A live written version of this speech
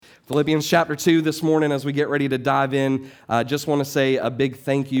Philippians chapter 2 this morning as we get ready to dive in. Just want to say a big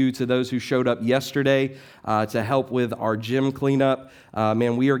thank you to those who showed up yesterday to help with our gym cleanup.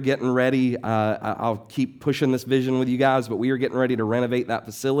 Man, we are getting ready. I'll keep pushing this vision with you guys, but we are getting ready to renovate that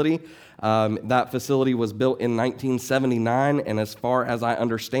facility. That facility was built in 1979, and as far as I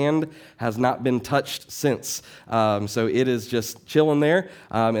understand, has not been touched since. So it is just chilling there,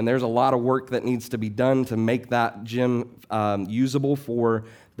 and there's a lot of work that needs to be done to make that gym usable for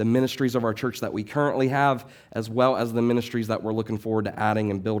the ministries of our church that we currently have, as well as the ministries that we're looking forward to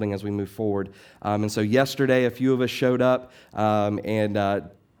adding and building as we move forward. And so yesterday, a few of us showed up and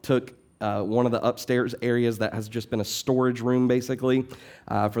took one of the upstairs areas that has just been a storage room, basically,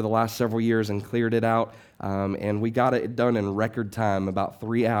 for the last several years and cleared it out. And we got it done in record time, about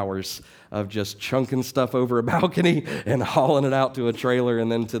 3 hours of just chunking stuff over a balcony and hauling it out to a trailer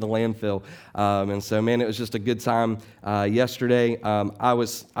and then to the landfill. And so, man, it was just a good time yesterday.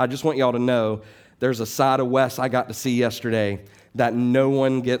 I just want y'all to know there's a side of Wes I got to see yesterday that no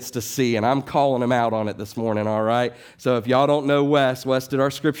one gets to see, and I'm calling him out on it this morning, all right? So if y'all don't know Wes did our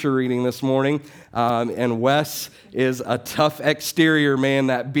scripture reading this morning, and Wes is a tough exterior, man,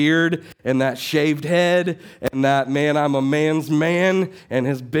 that beard and that shaved head and that, man, I'm a man's man, and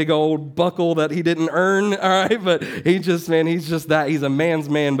his big old buckle that he didn't earn, all right? But he's just a man's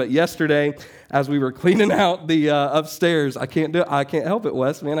man. But yesterday, as we were cleaning out the upstairs, I can't help it,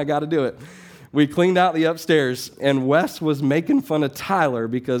 Wes, man, I got to do it. We cleaned out the upstairs, and Wes was making fun of Tyler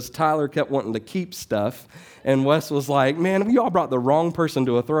because Tyler kept wanting to keep stuff. And Wes was like, man, we all brought the wrong person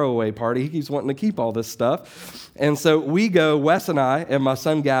to a throwaway party. He keeps wanting to keep all this stuff. And so Wes and I and my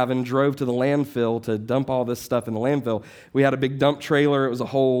son Gavin drove to the landfill to dump all this stuff in the landfill. We had a big dump trailer. It was a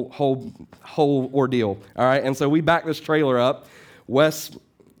whole ordeal, all right? And so we backed this trailer up. Wes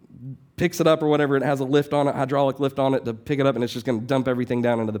picks it up or whatever. It has a lift on it, hydraulic lift on it to pick it up, and it's just going to dump everything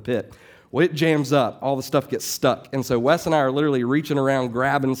down into the pit. Well, it jams up. All the stuff gets stuck. And so Wes and I are literally reaching around,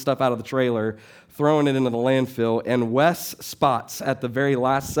 grabbing stuff out of the trailer, throwing it into the landfill, and Wes spots at the very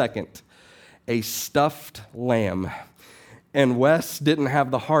last second a stuffed lamb. And Wes didn't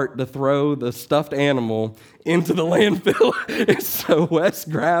have the heart to throw the stuffed animal into the landfill. And so Wes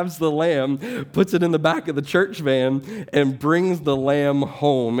grabs the lamb, puts it in the back of the church van, and brings the lamb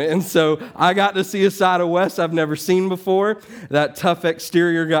home. And so I got to see a side of Wes I've never seen before. That tough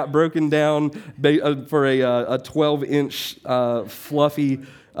exterior got broken down for a 12-inch fluffy,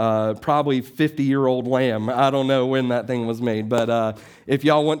 probably 50-year-old lamb. I don't know when that thing was made, but if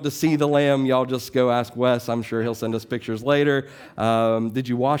y'all want to see the lamb, y'all just go ask Wes. I'm sure he'll send us pictures later. Did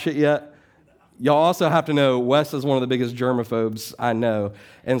you wash it yet? Y'all also have to know Wes is one of the biggest germaphobes I know.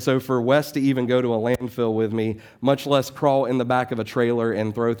 And so for Wes to even go to a landfill with me, much less crawl in the back of a trailer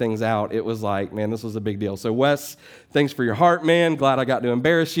and throw things out, it was like, man, this was a big deal. So Wes, thanks for your heart, man. Glad I got to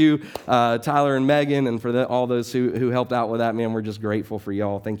embarrass you. Tyler and Megan, and for all those who helped out with that, man, we're just grateful for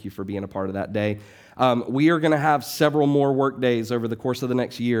y'all. Thank you for being a part of that day. We are going to have several more work days over the course of the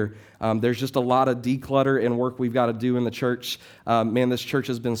next year. There's just a lot of declutter and work we've got to do in the church. Man, this church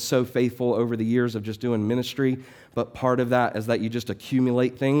has been so faithful over the years of just doing ministry, but part of that is that you just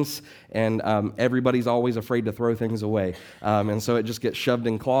accumulate things, and everybody's always afraid to throw things away. And so it just gets shoved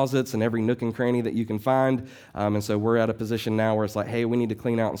in closets and every nook and cranny that you can find. And so we're at a position now where it's like, hey, we need to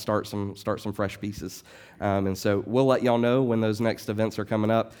clean out and start some fresh pieces. And so we'll let y'all know when those next events are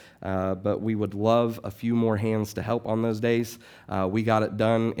coming up, but we would love a few more hands to help on those days. We got it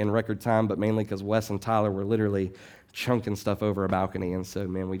done in record time, but mainly because Wes and Tyler were literally chunking stuff over a balcony, and so,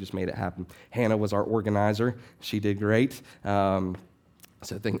 man, we just made it happen. Hannah was our organizer. She did great. Not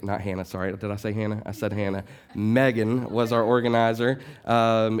Hannah, sorry. Did I say Hannah? I said Hannah. Megan was our organizer,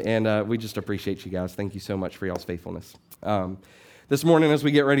 and we just appreciate you guys. Thank you so much for y'all's faithfulness. This morning, as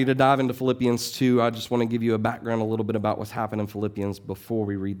we get ready to dive into Philippians 2, I just want to give you a background a little bit about what's happened in Philippians before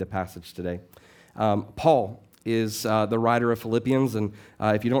we read the passage today. Paul is the writer of Philippians, and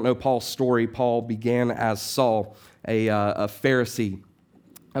if you don't know Paul's story, Paul began as Saul, a Pharisee,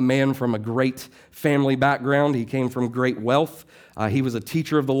 a man from a great family background. He came from great wealth. He was a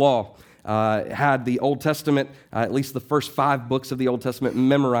teacher of the law. Had the Old Testament, at least the first 5 books of the Old Testament,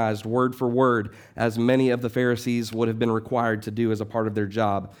 memorized word for word, as many of the Pharisees would have been required to do as a part of their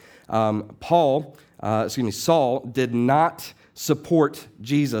job. Saul did not support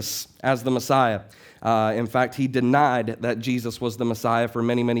Jesus as the Messiah. In fact, he denied that Jesus was the Messiah for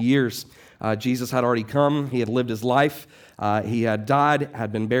many, many years. Jesus had already come. He had lived his life. He had died,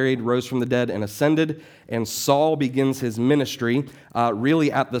 had been buried, rose from the dead, and ascended. And Saul begins his ministry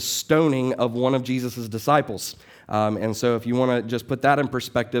really at the stoning of one of Jesus' disciples. And so if you want to just put that in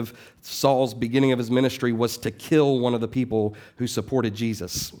perspective, Saul's beginning of his ministry was to kill one of the people who supported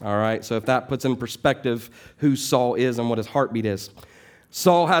Jesus. All right, so if that puts in perspective who Saul is and what his heartbeat is.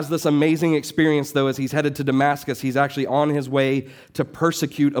 Saul has this amazing experience, though, as he's headed to Damascus. He's actually on his way to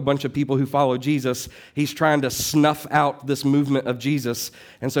persecute a bunch of people who follow Jesus. He's trying to snuff out this movement of Jesus.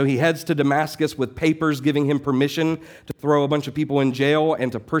 And so he heads to Damascus with papers giving him permission to throw a bunch of people in jail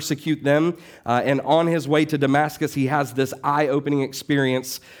and to persecute them. And on his way to Damascus, he has this eye-opening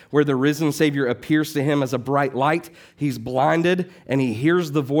experience where the risen Savior appears to him as a bright light. He's blinded, and he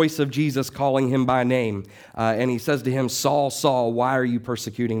hears the voice of Jesus calling him by name. And he says to him, "Saul, Saul, why are you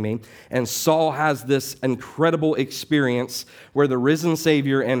persecuting me?" And Saul has this incredible experience where the risen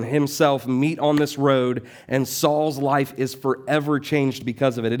Savior and himself meet on this road, and Saul's life is forever changed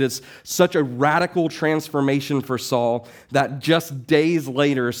because of it. It is such a radical transformation for Saul that just days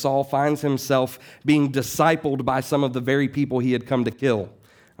later, Saul finds himself being discipled by some of the very people he had come to kill.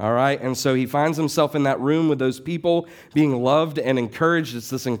 All right, and so he finds himself in that room with those people being loved and encouraged.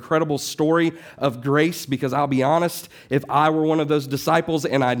 It's this incredible story of grace, because I'll be honest, if I were one of those disciples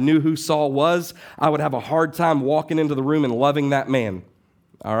and I knew who Saul was, I would have a hard time walking into the room and loving that man.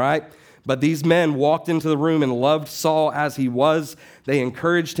 All right? But these men walked into the room and loved Saul as he was. They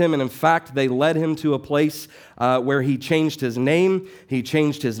encouraged him, and in fact, they led him to a place where he changed his name, he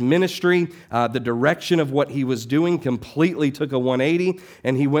changed his ministry, the direction of what he was doing completely took a 180,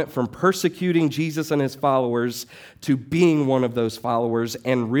 and he went from persecuting Jesus and his followers to being one of those followers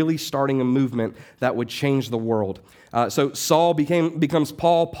and really starting a movement that would change the world. So Saul becomes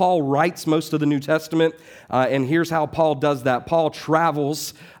Paul. Paul writes most of the New Testament, and here's how Paul does that. Paul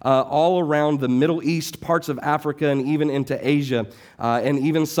travels all around the Middle East, parts of Africa, and even into Asia, and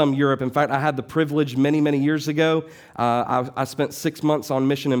even some Europe. In fact, I had the privilege many, many years ago. I spent 6 months on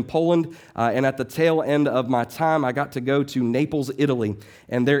mission in Poland, and at the tail end of my time, I got to go to Naples, Italy.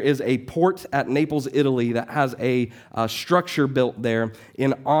 And there is a port at Naples, Italy that has a structure built there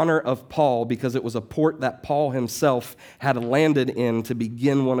in honor of Paul, because it was a port that Paul himself had landed in to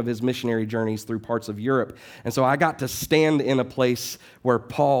begin one of his missionary journeys through parts of Europe. And so I got to stand in a place where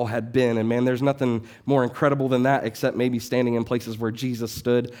Paul had been. And man, there's nothing more incredible than that, except maybe standing in places where Jesus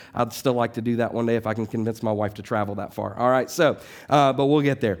stood. I'd still like to do that one day if I can convince my wife to travel that far. All right, so, but we'll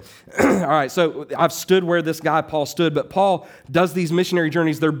get there. All right, so I've stood where this guy Paul stood, but Paul does these missionary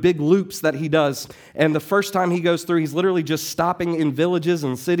journeys. They're big loops that he does. And the first time he goes through, he's literally just stopping in villages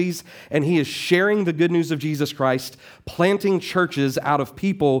and cities, and he is sharing the good news of Jesus Christ, planting churches out of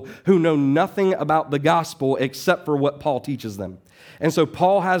people who know nothing about the gospel except for what Paul teaches them. And so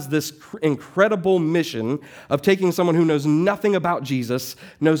Paul has this incredible mission of taking someone who knows nothing about Jesus,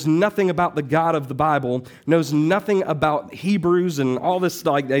 knows nothing about the God of the Bible, knows nothing about Hebrews and all this,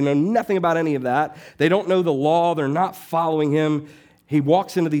 like they know nothing about any of that. They don't know the law. They're not following him. He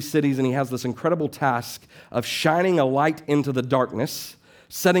walks into these cities and he has this incredible task of shining a light into the darkness,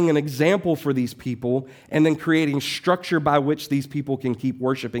 setting an example for these people, and then creating structure by which these people can keep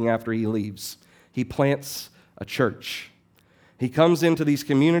worshiping after he leaves. He plants a church. He comes into these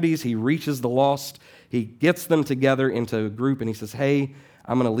communities, he reaches the lost, he gets them together into a group, and he says, "Hey,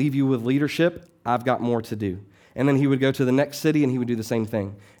 I'm going to leave you with leadership. I've got more to do." And then he would go to the next city and he would do the same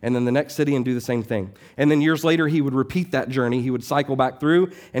thing. And then the next city and do the same thing. And then years later, he would repeat that journey. He would cycle back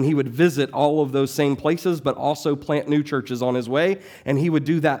through and he would visit all of those same places, but also plant new churches on his way. And he would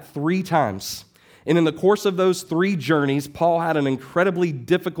do that 3 times. And in the course of those 3 journeys, Paul had an incredibly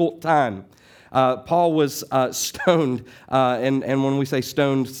difficult time. Paul was stoned, and when we say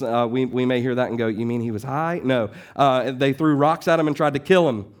stoned, we may hear that and go, "You mean he was high?" No. They threw rocks at him and tried to kill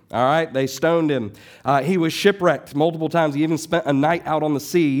him. All right, they stoned him. He was shipwrecked multiple times. He even spent a night out on the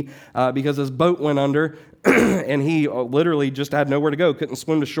sea because his boat went under, and he literally just had nowhere to go, couldn't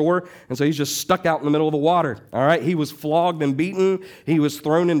swim to shore, and so he's just stuck out in the middle of the water. All right, he was flogged and beaten. He was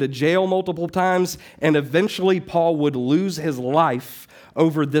thrown into jail multiple times, and eventually Paul would lose his life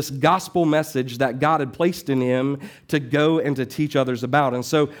over this gospel message that God had placed in him to go and to teach others about. And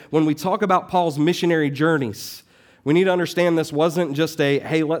so when we talk about Paul's missionary journeys, we need to understand this wasn't just a,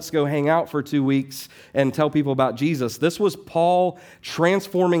 hey, let's go hang out for 2 weeks and tell people about Jesus. This was Paul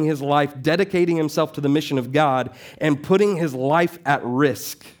transforming his life, dedicating himself to the mission of God, and putting his life at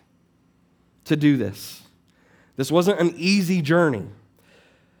risk to do this. This wasn't an easy journey.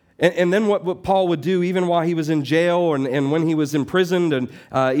 And then what Paul would do, even while he was in jail and when he was imprisoned and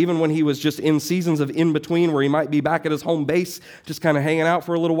even when he was just in seasons of in-between where he might be back at his home base, just kind of hanging out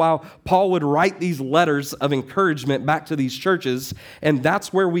for a little while, Paul would write these letters of encouragement back to these churches, and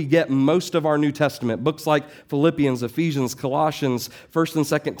that's where we get most of our New Testament. Books like Philippians, Ephesians, Colossians, 1st and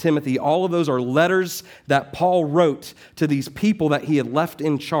 2nd Timothy, all of those are letters that Paul wrote to these people that he had left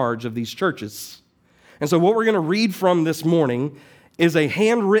in charge of these churches. And so what we're going to read from this morning is a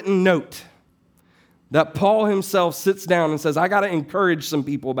handwritten note that Paul himself sits down and says, I got to encourage some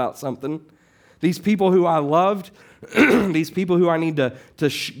people about something. These people who I loved, these people who I need to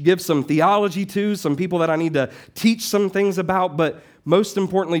give some theology to, some people that I need to teach some things about, but most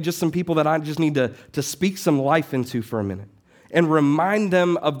importantly, just some people that I just need to speak some life into for a minute and remind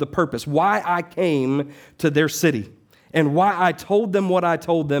them of the purpose, why I came to their city and why I told them what I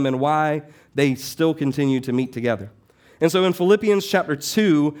told them and why they still continue to meet together. And so in Philippians chapter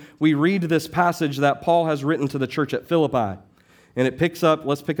 2, we read this passage that Paul has written to the church at Philippi. And it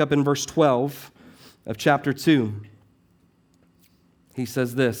let's pick up in verse 12 of chapter 2. He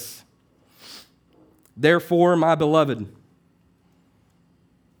says this, Therefore, my beloved,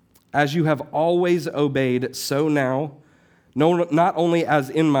 as you have always obeyed, so now, not only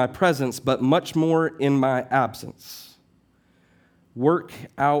as in my presence, but much more in my absence, work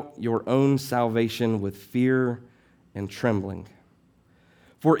out your own salvation with fear and trembling.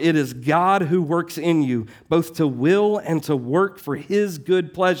 For it is God who works in you, both to will and to work for his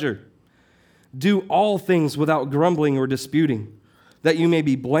good pleasure. Do all things without grumbling or disputing, that you may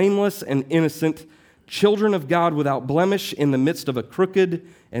be blameless and innocent, children of God without blemish in the midst of a crooked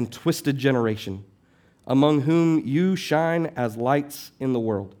and twisted generation, among whom you shine as lights in the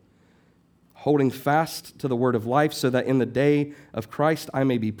world, holding fast to the word of life, so that in the day of Christ I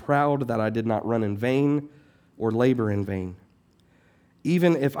may be proud that I did not run in vain or labor in vain.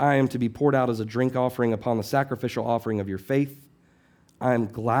 Even if I am to be poured out as a drink offering upon the sacrificial offering of your faith, I am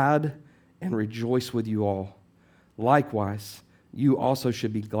glad and rejoice with you all. Likewise, you also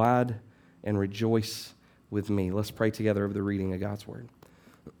should be glad and rejoice with me. Let's pray together over the reading of God's word.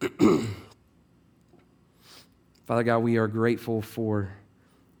 Father God, we are grateful for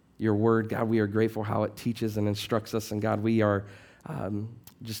your word. God, we are grateful how it teaches and instructs us. And God, we are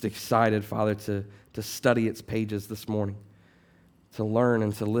just excited, Father, to study its pages this morning, to learn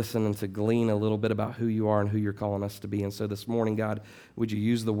and to listen and to glean a little bit about who you are and who you're calling us to be. And so this morning, God, would you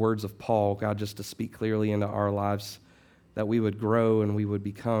use the words of Paul, God, just to speak clearly into our lives, that we would grow and we would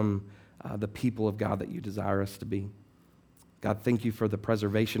become the people of God that you desire us to be. God, thank you for the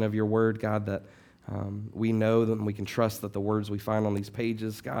preservation of your word, God, that we know that we can trust that the words we find on these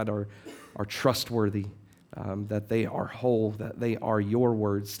pages, God, are trustworthy, that they are whole, that they are your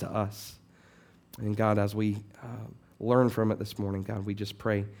words to us. And God, as we learn from it this morning, God, we just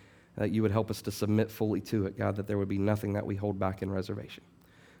pray that you would help us to submit fully to it, God, that there would be nothing that we hold back in reservation.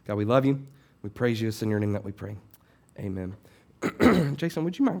 God, we love you. We praise you. It's in your name that we pray. Amen. Jason,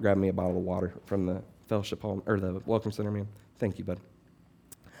 would you mind grabbing me a bottle of water from the fellowship hall, or the Welcome Center, man? Thank you, bud.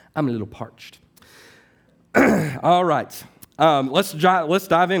 I'm a little parched. All right. Let's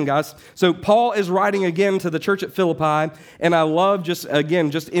dive in, guys. So Paul is writing again to the church at Philippi, and I love just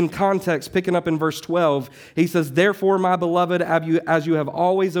in context, picking up in verse 12, he says, Therefore, my beloved, as you have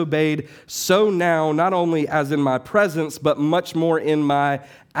always obeyed, so now, not only as in my presence, but much more in my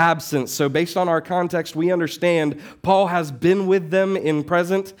absence. So based on our context, we understand Paul has been with them in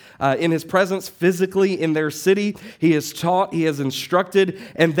his presence physically in their city. He has taught, he has instructed,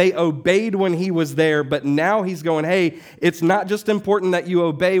 and they obeyed when he was there. But now he's going, hey, it's not just important that you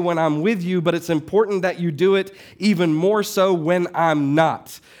obey when I'm with you, but it's important that you do it even more so when I'm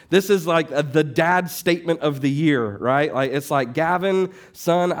not. This is like the dad statement of the year, right? Like it's like, Gavin,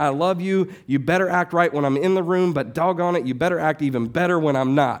 son, I love you. You better act right when I'm in the room, but doggone it, you better act even better when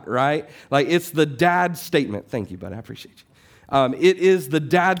I'm not, right? Like it's the dad statement. Thank you, bud. I appreciate you. It is the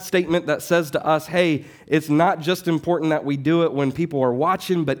dad statement that says to us, hey, it's not just important that we do it when people are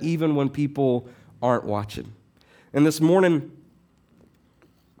watching, but even when people aren't watching. And this morning,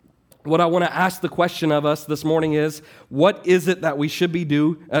 what I want to ask the question of us this morning is, what is it that we should be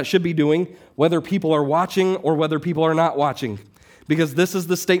doing, whether people are watching or whether people are not watching? Because this is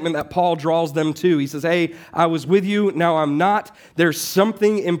the statement that Paul draws them to. He says, hey, I was with you, now I'm not. There's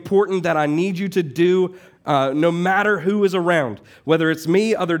something important that I need you to do no matter who is around, whether it's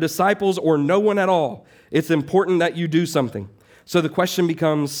me, other disciples, or no one at all. It's important that you do something. So the question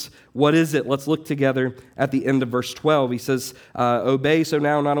becomes, what is it? Let's look together at the end of verse 12. He says, obey, so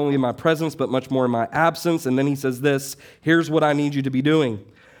now not only in my presence, but much more in my absence. And then he says this, here's what I need you to be doing.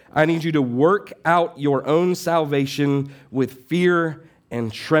 I need you to work out your own salvation with fear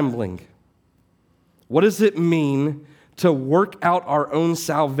and trembling. What does it mean to work out our own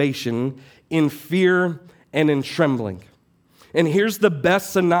salvation in fear and in trembling? And here's the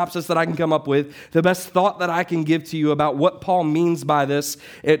best synopsis that I can come up with, the best thought that I can give to you about what Paul means by this,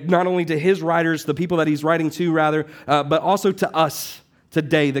 not only to his writers, the people that he's writing to rather, but also to us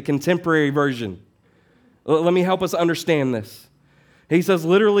today, the contemporary version. Let me help us understand this. He says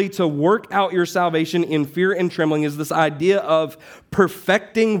literally to work out your salvation in fear and trembling is this idea of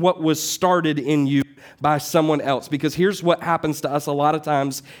perfecting what was started in you by someone else. Because here's what happens to us a lot of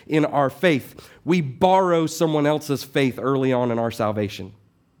times in our faith. We borrow someone else's faith early on in our salvation.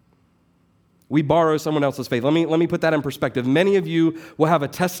 We borrow someone else's faith. Let me put that in perspective. Many of you will have a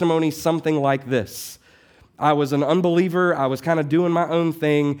testimony something like this. I was an unbeliever, I was kind of doing my own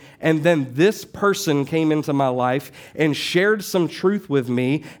thing, and then this person came into my life and shared some truth with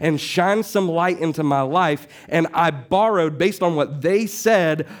me and shined some light into my life, and I borrowed based on what they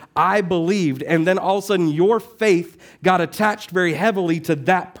said, I believed, and then all of a sudden your faith got attached very heavily to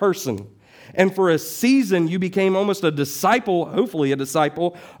that person. And for a season, you became almost a disciple, hopefully a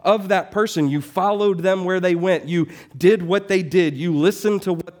disciple, of that person. You followed them where they went. You did what they did. You listened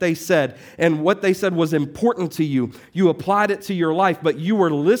to what they said. And what they said was important to you. You applied it to your life, but you were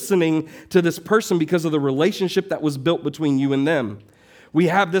listening to this person because of the relationship that was built between you and them. We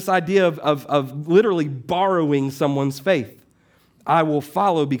have this idea of literally borrowing someone's faith. I will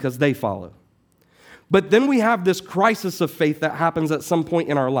follow because they follow. But then we have this crisis of faith that happens at some point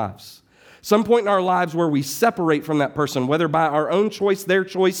in our lives. Some point in our lives where we separate from that person, whether by our own choice, their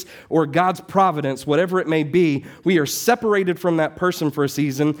choice, or God's providence, whatever it may be, we are separated from that person for a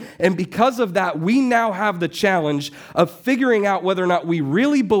season. And because of that, we now have the challenge of figuring out whether or not we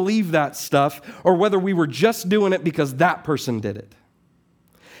really believe that stuff or whether we were just doing it because that person did it.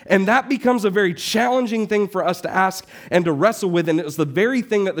 And that becomes a very challenging thing for us to ask and to wrestle with. And it was the very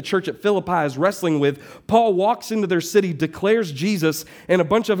thing that the church at Philippi is wrestling with. Paul walks into their city, declares Jesus, and a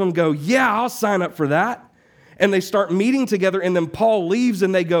bunch of them go, yeah, I'll sign up for that. And they start meeting together, and then Paul leaves,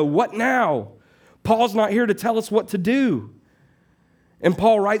 and they go, what now? Paul's not here to tell us what to do. And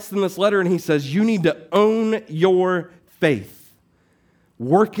Paul writes them this letter, and he says, you need to own your faith.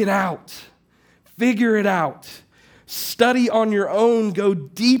 Work it out. Figure it out. Study on your own. Go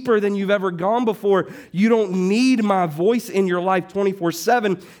deeper than you've ever gone before. You don't need my voice in your life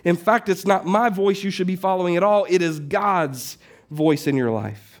 24/7. In fact, it's not my voice you should be following at all. It is God's voice in your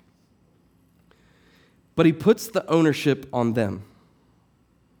life. But he puts the ownership on them.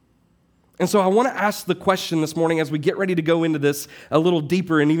 And so I want to ask the question this morning as we get ready to go into this a little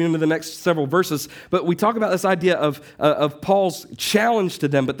deeper and even into the next several verses. But we talk about this idea of Paul's challenge to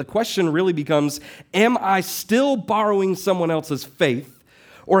them. But the question really becomes, am I still borrowing someone else's faith?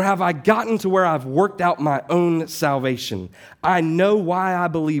 Or have I gotten to where I've worked out my own salvation? I know why I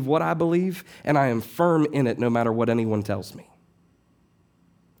believe what I believe, and I am firm in it no matter what anyone tells me.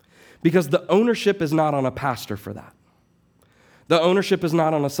 Because the ownership is not on a pastor for that. The ownership is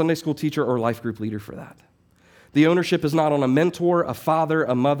not on a Sunday school teacher or life group leader for that. The ownership is not on a mentor, a father,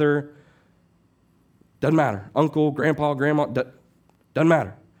 a mother. Doesn't matter. Uncle, grandpa, grandma, doesn't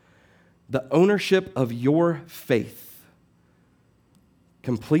matter. The ownership of your faith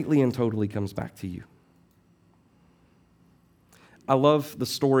completely and totally comes back to you. I love the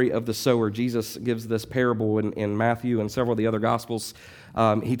story of the sower. Jesus gives this parable in Matthew and several of the other Gospels.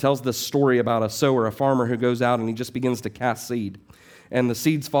 He tells this story about a sower, a farmer who goes out and he just begins to cast seed. And the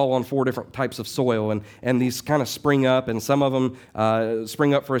seeds fall on 4 different types of soil, and these kind of spring up, and some of them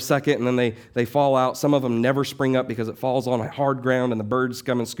spring up for a second, and then they fall out. Some of them never spring up because it falls on hard ground, and the birds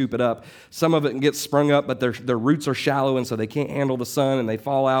come and scoop it up. Some of it gets sprung up, but their roots are shallow, and so they can't handle the sun, and they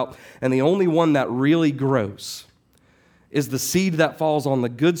fall out. And the only one that really grows is the seed that falls on the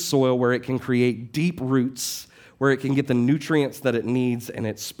good soil where it can create deep roots, where it can get the nutrients that it needs, and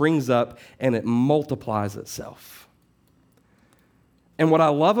it springs up and it multiplies itself. And what I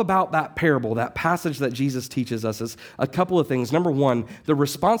love about that parable, that passage that Jesus teaches us, is a couple of things. Number one, the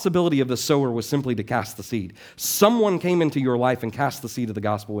responsibility of the sower was simply to cast the seed. Someone came into your life and cast the seed of the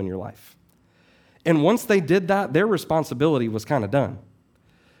gospel in your life. And once they did that, their responsibility was kind of done.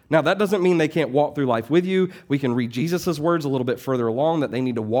 Now, that doesn't mean they can't walk through life with you. We can read Jesus' words a little bit further along that they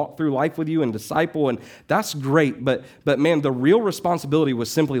need to walk through life with you and disciple, and that's great. But man, the real responsibility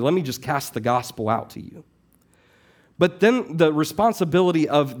was simply, let me just cast the gospel out to you. But then the responsibility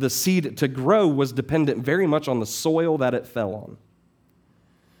of the seed to grow was dependent very much on the soil that it fell on.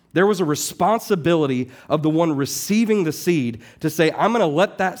 There was a responsibility of the one receiving the seed to say, I'm going to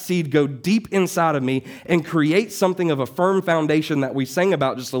let that seed go deep inside of me and create something of a firm foundation that we sang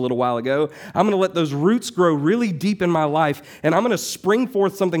about just a little while ago. I'm going to let those roots grow really deep in my life, and I'm going to spring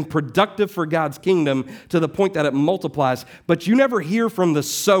forth something productive for God's kingdom to the point that it multiplies. But you never hear from the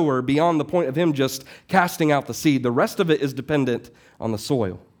sower beyond the point of him just casting out the seed. The rest of it is dependent on the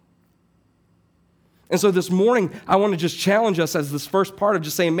soil. And so this morning, I want to just challenge us as this first part of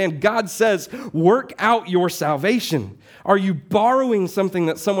just saying, man, God says, work out your salvation. Are you borrowing something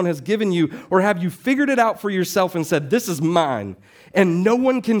that someone has given you, or have you figured it out for yourself and said, this is mine, and no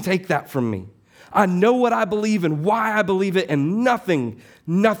one can take that from me? I know what I believe and why I believe it, and nothing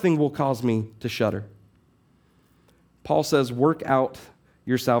will cause me to shudder. Paul says, work out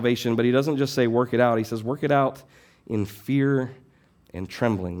your salvation, but he doesn't just say work it out. He says, work it out in fear and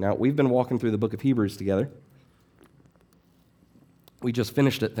trembling. Now, we've been walking through the book of Hebrews together. We just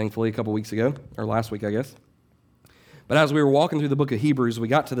finished it, thankfully, a couple weeks ago, or last week, I guess. But as we were walking through the book of Hebrews, we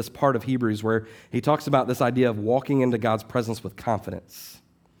got to this part of Hebrews where he talks about this idea of walking into God's presence with confidence,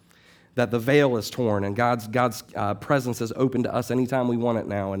 that the veil is torn and God's presence is open to us anytime we want it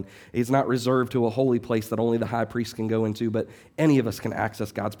now, and it's not reserved to a holy place that only the high priest can go into, but any of us can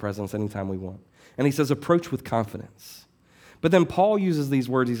access God's presence anytime we want. And he says, approach with confidence. But then Paul uses these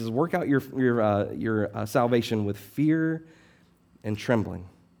words. He says, work out your salvation with fear and trembling.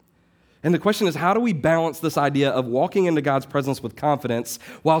 And the question is, how do we balance this idea of walking into God's presence with confidence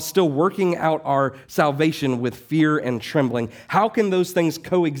while still working out our salvation with fear and trembling? How can those things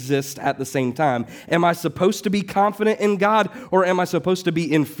coexist at the same time? Am I supposed to be confident in God, or am I supposed to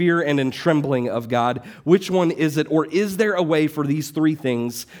be in fear and in trembling of God? Which one is it? Or is there a way for these three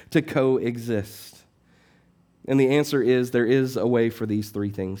things to coexist? And the answer is, there is a way for these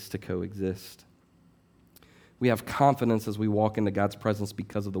three things to coexist. We have confidence as we walk into God's presence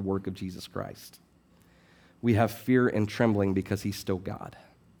because of the work of Jesus Christ. We have fear and trembling because he's still God.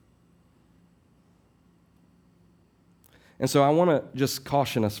 And so I want to just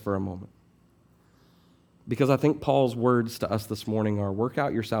caution us for a moment, because I think Paul's words to us this morning are, work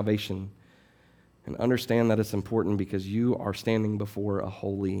out your salvation and understand that it's important because you are standing before a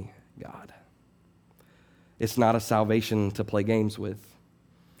holy God. It's not a salvation to play games with.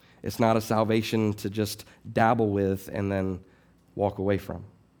 It's not a salvation to just dabble with and then walk away from.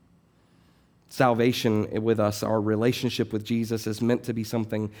 Salvation with us, our relationship with Jesus, is meant to be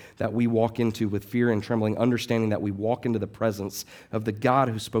something that we walk into with fear and trembling, understanding that we walk into the presence of the God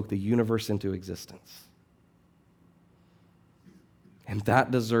who spoke the universe into existence. And that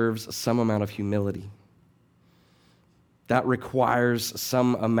deserves some amount of humility. That requires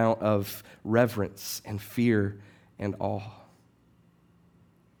some amount of reverence and fear and awe.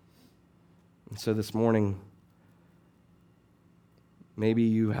 And so this morning, maybe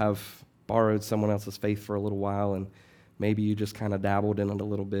you have borrowed someone else's faith for a little while, and maybe you just kind of dabbled in it a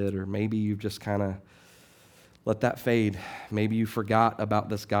little bit, or maybe you've just kind of let that fade. Maybe you forgot about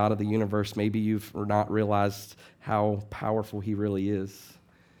this God of the universe. Maybe you've not realized how powerful he really is.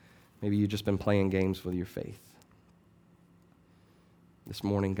 Maybe you've just been playing games with your faith. This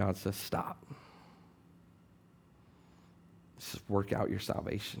morning, God says, stop. Just work out your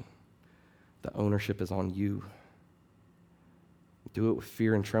salvation. The ownership is on you. Do it with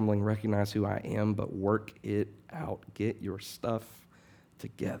fear and trembling. Recognize who I am, but work it out. Get your stuff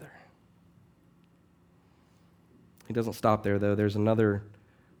together. He doesn't stop there, though. There's another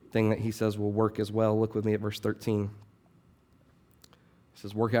thing that he says will work as well. Look with me at verse 13. He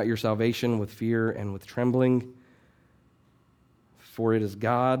says, work out your salvation with fear and with trembling, for it is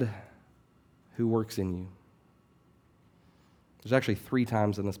God who works in you. There's actually 3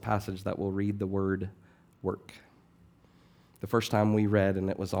 times in this passage that we'll read the word work. The first time we read,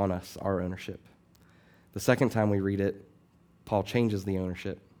 and it was on us, our ownership. The second time we read it, Paul changes the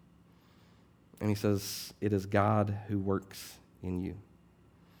ownership. And he says, it is God who works in you.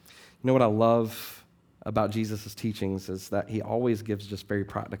 You know what I love about Jesus' teachings is that he always gives just very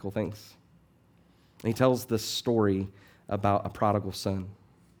practical things. And he tells this story about a prodigal son,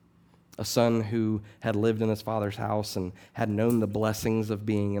 a son who had lived in his father's house and had known the blessings of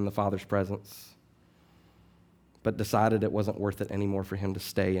being in the father's presence, but decided it wasn't worth it anymore for him to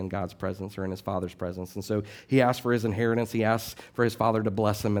stay in God's presence or in his father's presence. And so he asked for his inheritance, he asks for his father to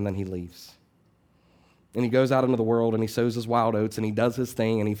bless him, and then he leaves. And he goes out into the world and he sows his wild oats and he does his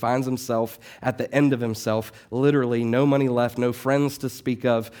thing, and he finds himself at the end of himself, literally no money left, no friends to speak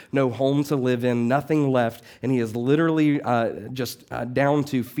of, no home to live in, nothing left. And he is literally just down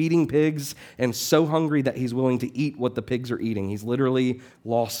to feeding pigs and so hungry that he's willing to eat what the pigs are eating. He's literally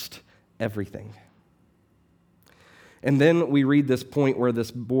lost everything. And then we read this point where this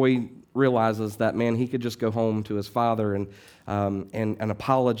boy realizes that, man, he could just go home to his father and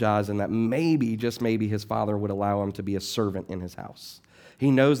apologize, and that maybe, just maybe, his father would allow him to be a servant in his house.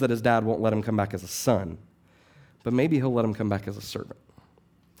 He knows that his dad won't let him come back as a son, but maybe he'll let him come back as a servant.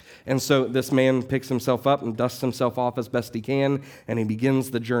 And so this man picks himself up and dusts himself off as best he can, and he begins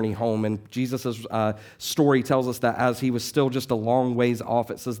the journey home. And Jesus' story tells us that as he was still just a long ways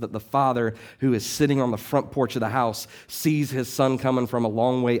off, it says that the father, who is sitting on the front porch of the house, sees his son coming from a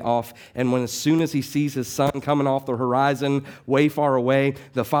long way off. And as soon as he sees his son coming off the horizon, way far away,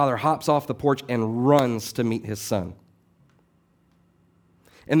 the father hops off the porch and runs to meet his son.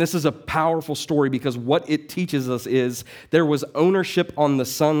 And this is a powerful story because what it teaches us is there was ownership on the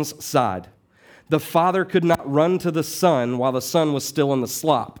son's side. The father could not run to the son while the son was still in the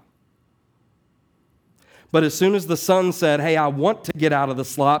slop. But as soon as the son said, hey, I want to get out of the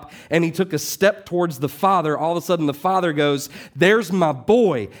slop, and he took a step towards the father, all of a sudden the father goes, there's my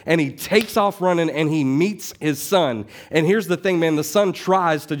boy. And he takes off running and he meets his son. And here's the thing, man, the son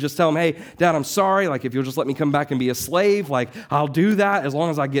tries to just tell him, hey, Dad, I'm sorry. Like, if you'll just let me come back and be a slave, like, I'll do that as long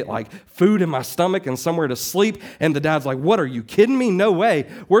as I get like food in my stomach and somewhere to sleep. And the dad's like, what, are you kidding me? No way.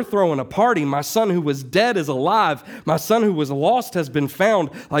 We're throwing a party. My son who was dead is alive. My son who was lost has been found.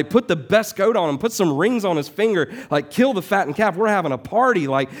 Like, put the best coat on him, put some rings on his finger, like kill the fattened calf. We're having a party.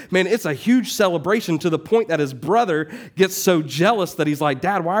 Like, man, it's a huge celebration, to the point that his brother gets so jealous that he's like,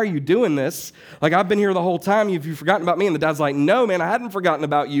 Dad, why are you doing this? Like, I've been here the whole time. Have you forgotten about me? And the dad's like, no, man, I hadn't forgotten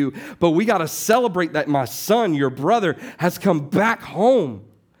about you, but we got to celebrate that my son, your brother, has come back home.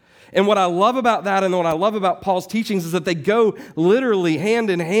 And what I love about that, and what I love about Paul's teachings, is that they go literally hand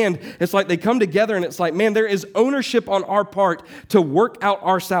in hand. It's like they come together, and it's like, man, there is ownership on our part to work out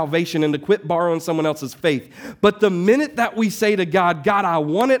our salvation and to quit borrowing someone else's faith. But the minute that we say to God, God, I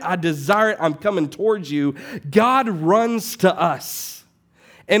want it, I desire it, I'm coming towards you, God runs to us.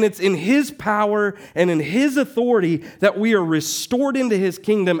 And it's in His power and in His authority that we are restored into His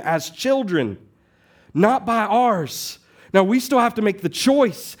kingdom as children, not by ours. Now, we still have to make the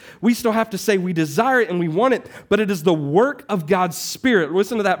choice. We still have to say we desire it and we want it, but it is the work of God's Spirit.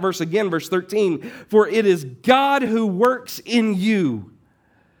 Listen to that verse again, verse 13. For it is God who works in you.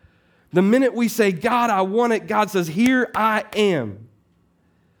 The minute we say, God, I want it, God says, here I am.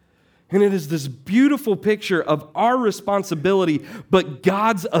 And it is this beautiful picture of our responsibility, but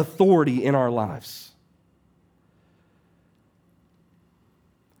God's authority in our lives.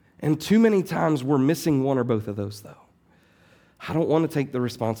 And too many times we're missing one or both of those, though. I don't want to take the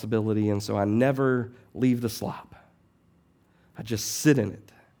responsibility, and so I never leave the slop. I just sit in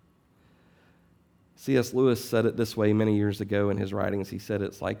it. C.S. Lewis said it this way many years ago in his writings. He said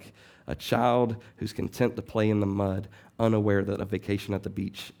it's like a child who's content to play in the mud, unaware that a vacation at the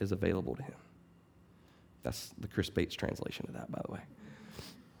beach is available to him. That's the Chris Bates translation of that, by the way.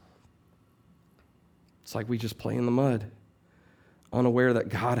 It's like we just play in the mud, unaware that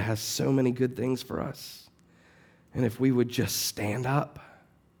God has so many good things for us. And if we would just stand up,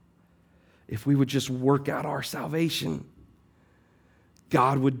 if we would just work out our salvation,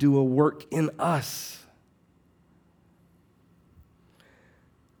 God would do a work in us.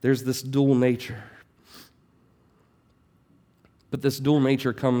 There's this dual nature. But this dual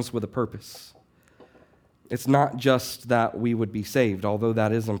nature comes with a purpose. It's not just that we would be saved, although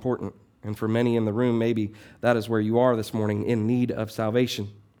that is important. And for many in the room, maybe that is where you are this morning, in need of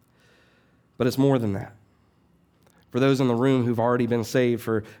salvation. But it's more than that. For those in the room who've already been saved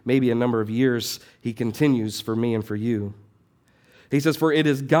for maybe a number of years, he continues for me and for you. He says, for it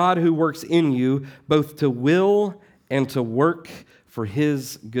is God who works in you both to will and to work for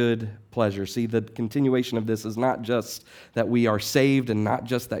His good pleasure. See, the continuation of this is not just that we are saved and not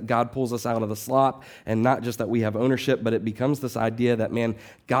just that God pulls us out of the slop and not just that we have ownership, but it becomes this idea that, man,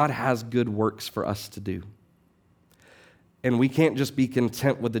 God has good works for us to do. And we can't just be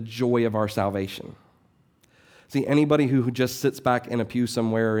content with the joy of our salvation. See, anybody who just sits back in a pew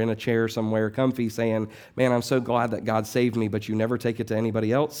somewhere or in a chair somewhere, comfy, saying, man, I'm so glad that God saved me, but you never take it to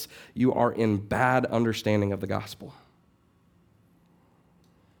anybody else, you are in bad understanding of the gospel.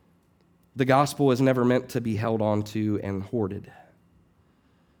 The gospel is never meant to be held on to and hoarded.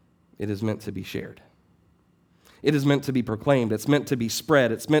 It is meant to be shared. It is meant to be proclaimed. It's meant to be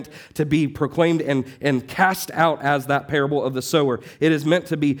spread. It's meant to be proclaimed and cast out as that parable of the sower. It is meant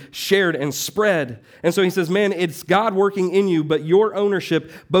to be shared and spread. And so he says, man, it's God working in you, but your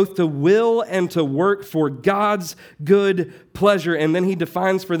ownership both to will and to work for God's good pleasure. And then he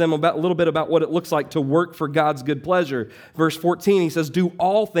defines for them a little bit about what it looks like to work for God's good pleasure. Verse 14, he says, do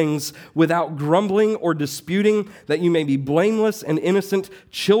all things without grumbling or disputing, that you may be blameless and innocent,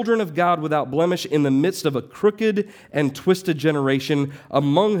 children of God without blemish in the midst of a crooked crooked and twisted generation,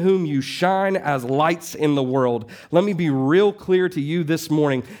 among whom you shine as lights in the world. Let me be real clear to you this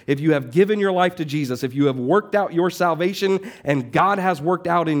morning. If you have given your life to Jesus, if you have worked out your salvation and God has worked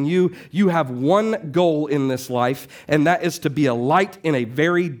out in you, you have one goal in this life, and that is to be a light in a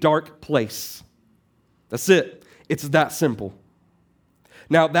very dark place. That's it. It's that simple.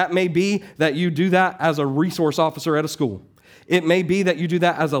 Now, that may be that you do that as a resource officer at a school. It may be that you do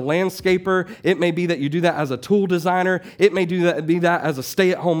that as a landscaper. It may be that you do that as a tool designer. It may be that as a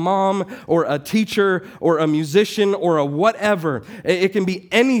stay-at-home mom or a teacher or a musician or a whatever. It can be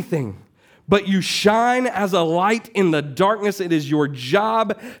anything. But you shine as a light in the darkness. It is your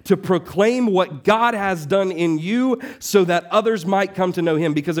job to proclaim what God has done in you so that others might come to know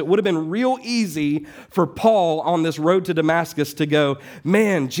him. Because it would have been real easy for Paul on this road to Damascus to go,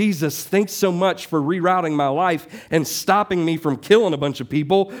 man, Jesus, thanks so much for rerouting my life and stopping me from killing a bunch of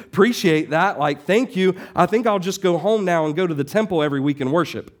people. Appreciate that. Like, thank you. I think I'll just go home now and go to the temple every week and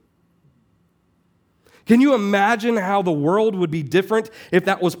worship. Can you imagine how the world would be different if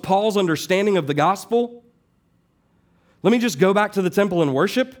that was Paul's understanding of the gospel? Let me just go back to the temple and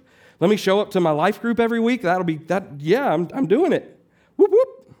worship. Let me show up to my life group every week. That'll be that. Yeah, I'm doing it. Whoop,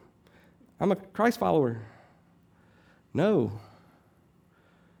 whoop. I'm a Christ follower. No.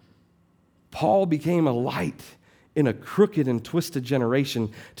 Paul became a light in a crooked and twisted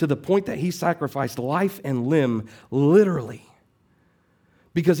generation to the point that he sacrificed life and limb literally,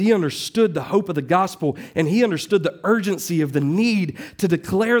 because he understood the hope of the gospel and he understood the urgency of the need to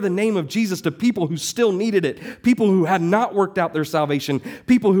declare the name of Jesus to people who still needed it, people who had not worked out their salvation,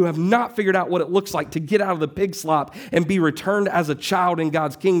 people who have not figured out what it looks like to get out of the pig slop and be returned as a child in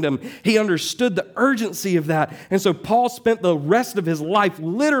God's kingdom. He understood the urgency of that. And so Paul spent the rest of his life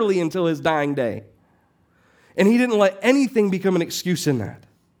literally until his dying day. And he didn't let anything become an excuse in that.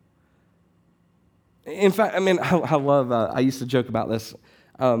 In fact, I used to joke about this.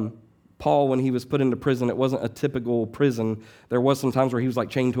 Paul, when he was put into prison, it wasn't a typical prison. There was some times where he was like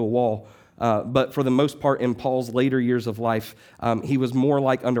chained to a wall. But for the most part, in Paul's later years of life, he was more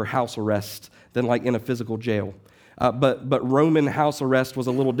like under house arrest than like in a physical jail. But Roman house arrest was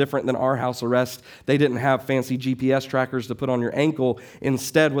a little different than our house arrest. They didn't have fancy GPS trackers to put on your ankle.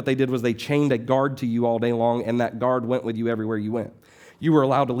 Instead, what they did was they chained a guard to you all day long, and that guard went with you everywhere you went. You were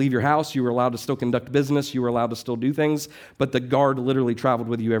allowed to leave your house. You were allowed to still conduct business. You were allowed to still do things. But the guard literally traveled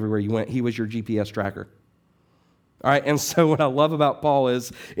with you everywhere you went. He was your GPS tracker. All right, and so what I love about Paul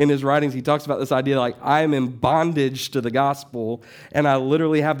is in his writings, he talks about this idea like, I am in bondage to the gospel, and I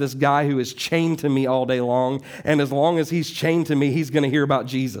literally have this guy who is chained to me all day long, and as long as he's chained to me, he's going to hear about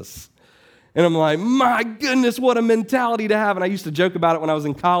Jesus. And I'm like, my goodness, what a mentality to have. And I used to joke about it when I was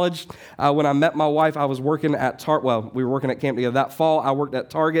in college. When I met my wife, I was working at we were working at camp together. That fall, I worked at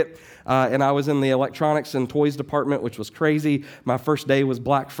Target, and I was in the electronics and toys department, which was crazy. My first day was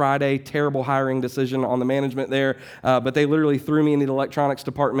Black Friday, terrible hiring decision on the management there. But they literally threw me into the electronics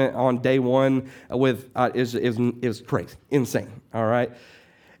department on day one with, it was crazy, insane, all right?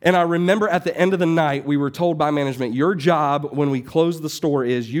 And I remember at the end of the night, we were told by management, your job when we close the store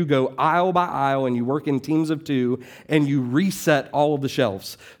is you go aisle by aisle and you work in teams of 2 and you reset all of the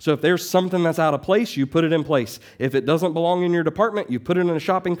shelves. So if there's something that's out of place, you put it in place. If it doesn't belong in your department, you put it in a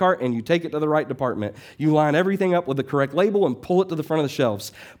shopping cart and you take it to the right department. You line everything up with the correct label and pull it to the front of the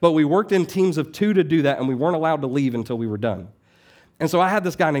shelves. But we worked in teams of 2 to do that, and we weren't allowed to leave until we were done. And so I had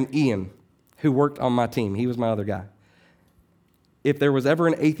this guy named Ian who worked on my team. He was my other guy. If there was ever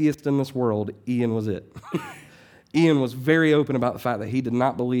an atheist in this world, Ian was it. Ian was very open about the fact that he did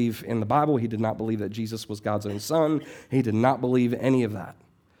not believe in the Bible. He did not believe that Jesus was God's own son. He did not believe any of that.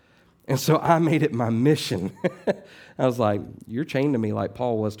 And so I made it my mission. I was like, you're chained to me like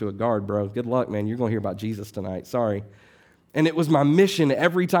Paul was to a guard, bro. Good luck, man. You're going to hear about Jesus tonight. Sorry. And it was my mission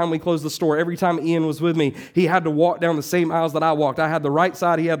every time we closed the store, every time Ian was with me, he had to walk down the same aisles that I walked. I had the right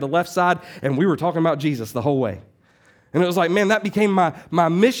side, he had the left side, and we were talking about Jesus the whole way. And it was like, man, that became my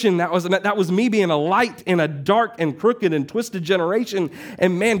mission. That was me being a light in a dark and crooked and twisted generation.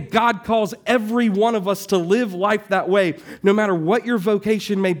 And man, God calls every one of us to live life that way, no matter what your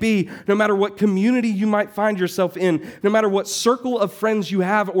vocation may be, no matter what community you might find yourself in, no matter what circle of friends you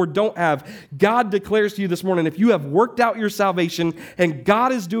have or don't have. God declares to you this morning, if you have worked out your salvation and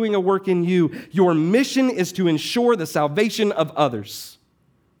God is doing a work in you, your mission is to ensure the salvation of others.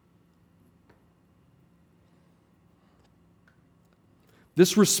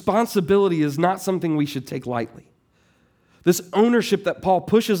 This responsibility is not something we should take lightly. This ownership that Paul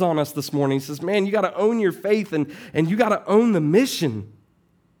pushes on us this morning, he says, man, you got to own your faith and you got to own the mission.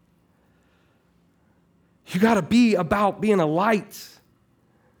 You got to be about being a light.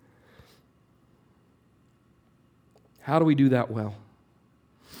 How do we do that well?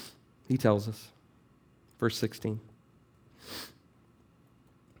 He tells us, verse 16,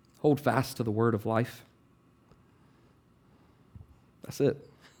 hold fast to the word of life. That's it.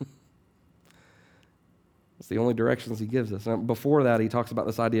 It's the only directions he gives us. And before that, he talks about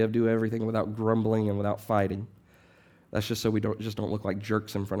this idea of do everything without grumbling and without fighting. That's just so we don't look like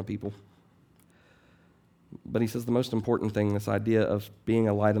jerks in front of people. But he says the most important thing, this idea of being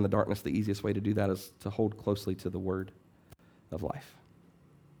a light in the darkness, the easiest way to do that is to hold closely to the word of life.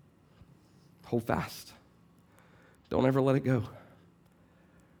 Hold fast. Don't ever let it go.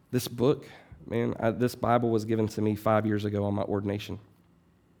 This book, man, this Bible was given to me 5 years ago on my ordination.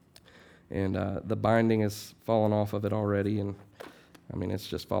 And the binding has fallen off of it already, and it's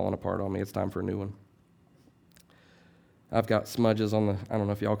just falling apart on me. It's time for a new one. I've got smudges on I don't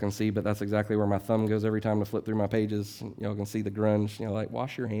know if y'all can see, but that's exactly where my thumb goes every time to flip through my pages. Y'all can see the grunge, like,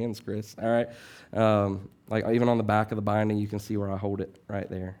 wash your hands, Chris, all right? Like, even on the back of the binding, you can see where I hold it right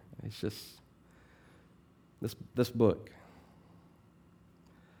there. It's just, this book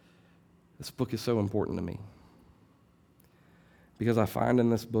is so important to me. Because I find in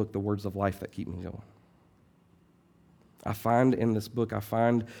this book the words of life that keep me going. I find in this book,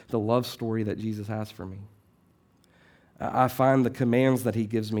 the love story that Jesus has for me. I find the commands that he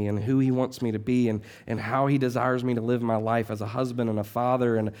gives me and who he wants me to be and how he desires me to live my life as a husband and a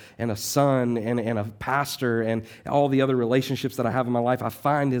father and a son and a pastor and all the other relationships that I have in my life. I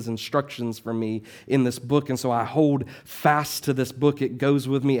find his instructions for me in this book, and so I hold fast to this book. It goes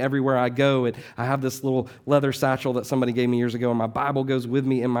with me everywhere I go. I have this little leather satchel that somebody gave me years ago, and my Bible goes with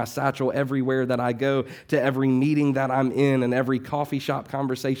me in my satchel everywhere that I go, to every meeting that I'm in and every coffee shop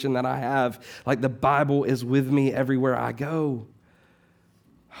conversation that I have. Like, the Bible is with me everywhere I go.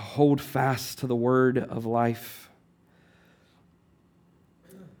 Hold fast to the word of life.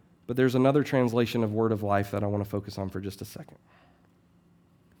 But there's another translation of word of life that I want to focus on for just a second.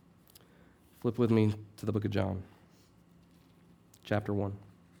 Flip with me to the book of John, chapter 1.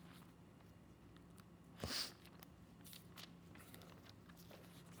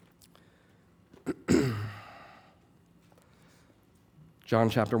 John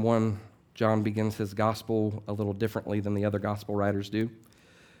chapter 1. John begins his gospel a little differently than the other gospel writers do.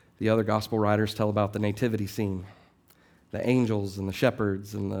 The other gospel writers tell about the nativity scene, the angels and the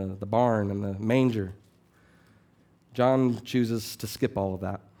shepherds and the barn and the manger. John chooses to skip all of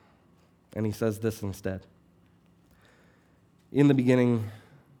that, and he says this instead. In the beginning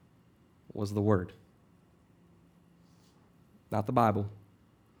was the Word. Not the Bible,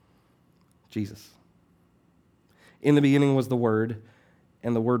 Jesus. In the beginning was the Word,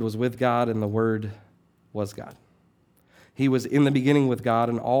 and the Word was with God, and the Word was God. He was in the beginning with God,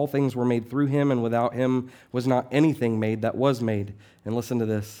 and all things were made through him, and without him was not anything made that was made. And listen to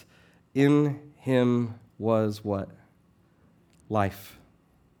this. In him was what? Life.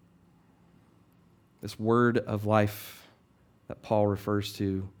 This word of life that Paul refers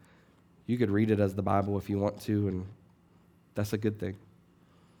to, you could read it as the Bible if you want to, and that's a good thing.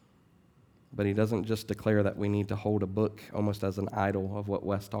 But he doesn't just declare that we need to hold a book almost as an idol of what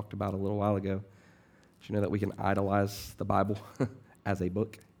Wes talked about a little while ago. Did you know that we can idolize the Bible as a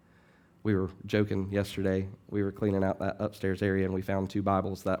book? We were joking yesterday. We were cleaning out that upstairs area, and we found 2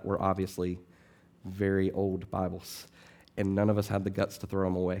 Bibles that were obviously very old Bibles, and none of us had the guts to throw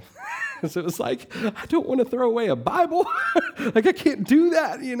them away. So it was like, I don't want to throw away a Bible. Like, I can't do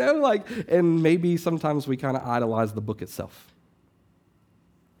that, and maybe sometimes we kind of idolize the book itself.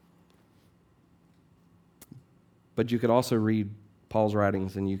 But you could also read Paul's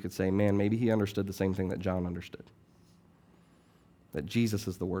writings and you could say, man, maybe he understood the same thing that John understood. That Jesus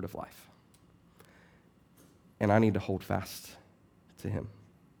is the word of life. And I need to hold fast to him.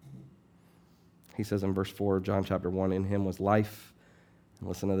 He says in verse 4 of John chapter 1, in him was life, and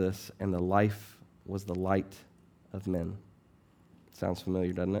listen to this, and the life was the light of men. Sounds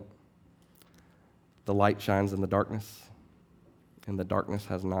familiar, doesn't it? The light shines in the darkness, and the darkness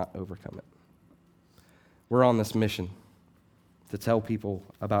has not overcome it. We're on this mission to tell people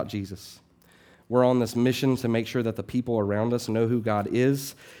about Jesus. We're on this mission to make sure that the people around us know who God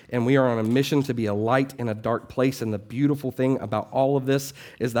is, and we are on a mission to be a light in a dark place. And the beautiful thing about all of this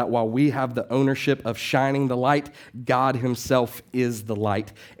is that while we have the ownership of shining the light, God himself is the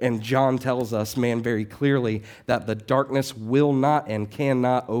light. And John tells us, man, very clearly that the darkness will not and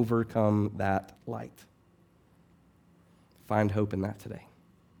cannot overcome that light. Find hope in that today.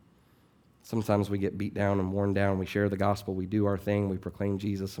 Sometimes we get beat down and worn down. We share the gospel. We do our thing. We proclaim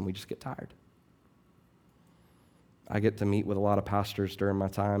Jesus, and we just get tired. I get to meet with a lot of pastors during my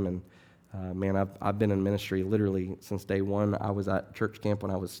time, and man, I've been in ministry literally since day one. I was at church camp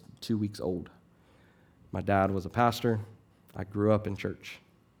when I was 2 weeks old. My dad was a pastor. I grew up in church.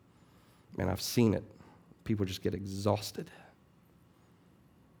 Man, I've seen it. People just get exhausted.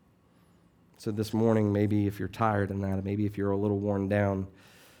 So this morning, maybe if you're tired in that, maybe if you're a little worn down,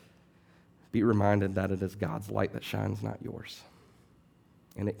 be reminded that it is God's light that shines, not yours.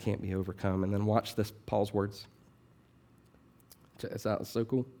 And it can't be overcome. And then watch this, Paul's words. Check this out, it's so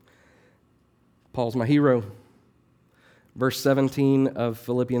cool. Paul's my hero. Verse 17 of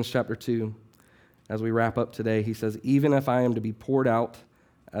Philippians chapter 2. As we wrap up today, he says, even if I am to be poured out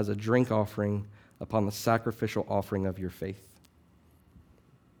as a drink offering upon the sacrificial offering of your faith.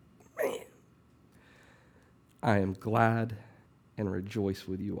 Man, I am glad and rejoice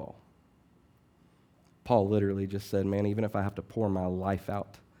with you all. Paul literally just said, man, even if I have to pour my life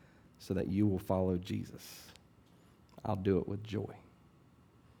out so that you will follow Jesus, I'll do it with joy.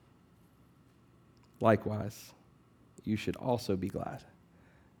 Likewise, you should also be glad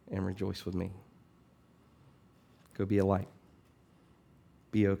and rejoice with me. Go be a light.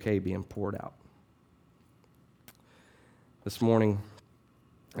 Be okay being poured out. This morning,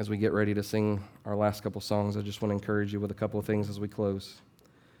 as we get ready to sing our last couple songs, I just want to encourage you with a couple of things as we close.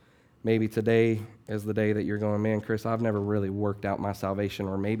 Maybe today is the day that you're going, man, Chris, I've never really worked out my salvation,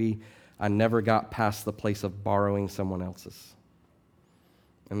 or maybe I never got past the place of borrowing someone else's.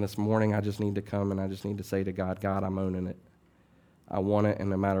 And this morning, I just need to come and I just need to say to God, God, I'm owning it. I want it, and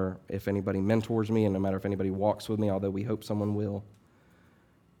no matter if anybody mentors me and no matter if anybody walks with me, although we hope someone will,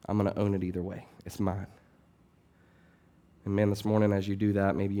 I'm going to own it either way. It's mine. And man, this morning as you do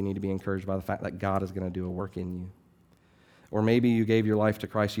that, maybe you need to be encouraged by the fact that God is going to do a work in you. Or maybe you gave your life to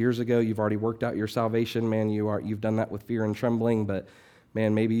Christ years ago. You've already worked out your salvation. Man, you've done that with fear and trembling, but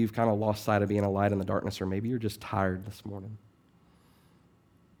man, maybe you've kind of lost sight of being a light in the darkness, or maybe you're just tired this morning.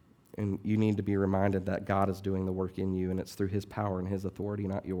 And you need to be reminded that God is doing the work in you, and it's through his power and his authority,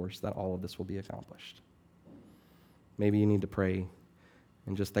 not yours, that all of this will be accomplished. Maybe you need to pray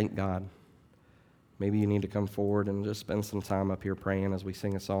and just thank God. Maybe you need to come forward and just spend some time up here praying as we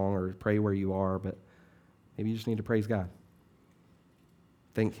sing a song, or pray where you are, but maybe you just need to praise God.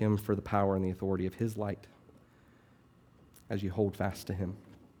 Thank him for the power and the authority of his light as you hold fast to him.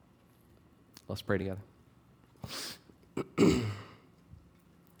 Let's pray together.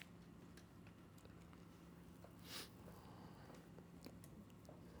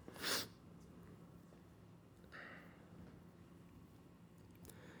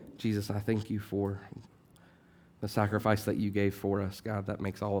 Jesus, I thank you for the sacrifice that you gave for us, God, that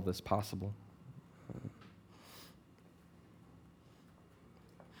makes all of this possible.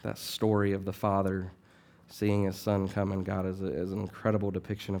 That story of the Father seeing his Son come, and God, is an incredible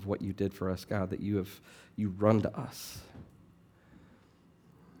depiction of what you did for us, God, that you run to us.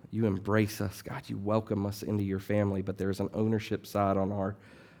 You embrace us, God. You welcome us into your family, but there's an ownership side an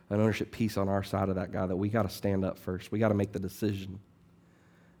ownership piece on our side of that, God, that we got to stand up first. We got to make the decision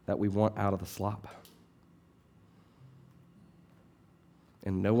that we want out of the slop.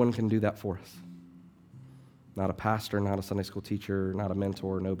 And no one can do that for us. Not a pastor, not a Sunday school teacher, not a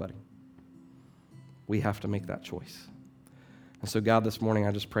mentor, nobody. We have to make that choice. And so, God, this morning,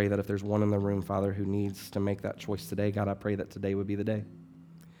 I just pray that if there's one in the room, Father, who needs to make that choice today, God, I pray that today would be the day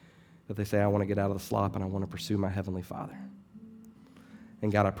that they say, I want to get out of the slop and I want to pursue my Heavenly Father.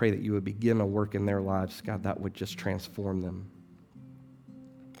 And God, I pray that you would begin a work in their lives, God, that would just transform them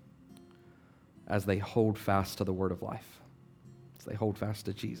as they hold fast to the word of life, as they hold fast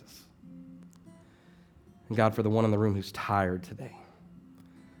to Jesus. And God, for the one in the room who's tired today,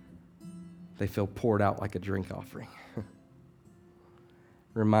 they feel poured out like a drink offering.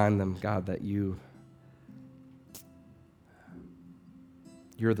 Remind them, God, that you're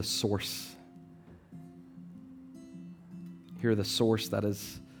the source. You're the source that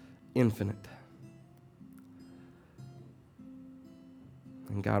is infinite.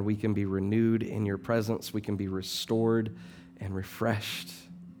 And God, we can be renewed in your presence. We can be restored and refreshed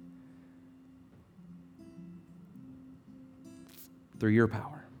through your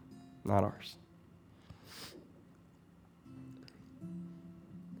power, not ours.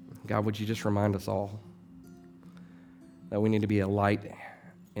 God, would you just remind us all that we need to be a light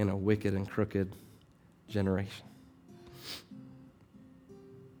in a wicked and crooked generation.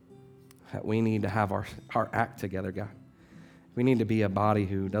 That we need to have our act together, God. We need to be a body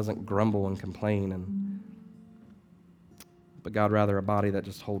who doesn't grumble and complain, but God, rather a body that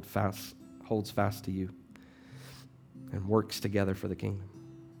just holds fast to you and works together for the kingdom.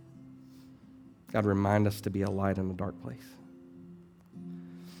 God, remind us to be a light in a dark place.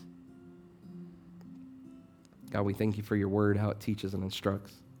 God, we thank you for your word, how it teaches and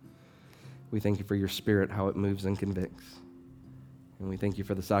instructs. We thank you for your spirit, how it moves and convicts. And we thank you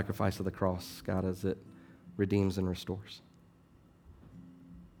for the sacrifice of the cross, God, as it redeems and restores.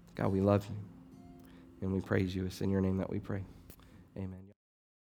 God, we love you, and we praise you. It's in your name that we pray. Amen.